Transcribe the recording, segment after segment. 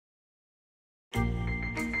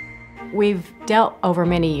We've dealt over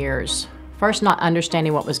many years, first not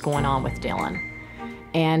understanding what was going on with Dylan,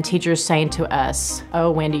 and teachers saying to us,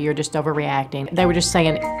 "Oh, Wendy, you're just overreacting." They were just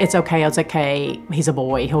saying, it's okay, he's a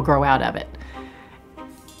boy, he'll grow out of it.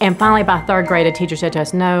 And finally, by third grade, a teacher said to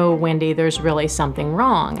us, "No, Wendy, there's really something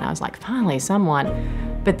wrong." And I was like, finally,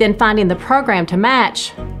 someone. But then finding the program to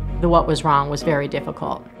match what was wrong was very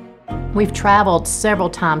difficult. We've traveled several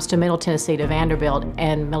times to Middle Tennessee, to Vanderbilt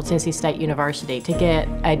and Middle Tennessee State University to get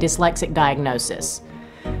a dyslexic diagnosis.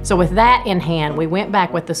 So with that in hand, we went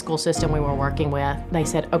back with the school system we were working with. They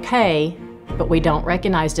said, okay, but we don't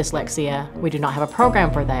recognize dyslexia. We do not have a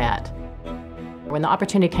program for that. When the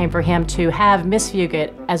opportunity came for him to have Miss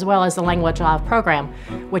Fugit as well as the Language Live program,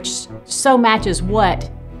 which so matches what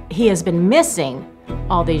he has been missing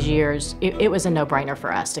all these years, it was a no-brainer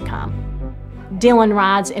for us to come. Dylan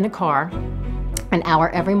rides in a car an hour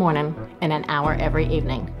every morning and an hour every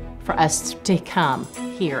evening for us to come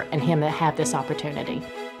here and him to have this opportunity.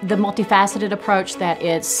 The multifaceted approach that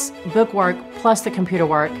it's book work plus the computer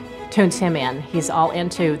work tunes him in. He's all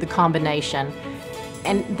into the combination.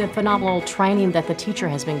 And the phenomenal training that the teacher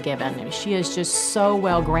has been given. She is just so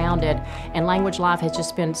well grounded, and Language Live has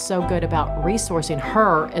just been so good about resourcing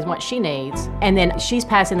her as what she needs. And then she's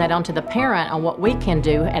passing that on to the parent on what we can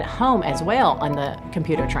do at home as well on the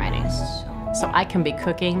computer trainings. So I can be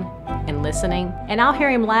cooking and listening, and I'll hear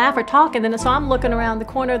him laugh or talk, and then so I'm looking around the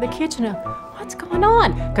corner of the kitchen and what's going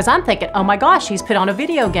on? Because I'm thinking, oh my gosh, he's put on a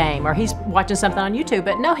video game or he's watching something on YouTube,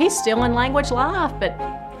 but no, he's still in Language Live, but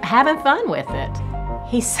having fun with it.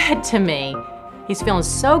 He said to me, he's feeling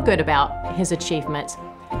so good about his achievements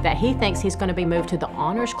that he thinks he's going to be moved to the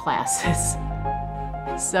honors classes.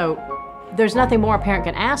 So there's nothing more a parent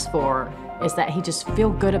can ask for, is that he just feel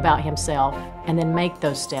good about himself and then make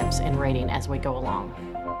those steps in reading as we go along.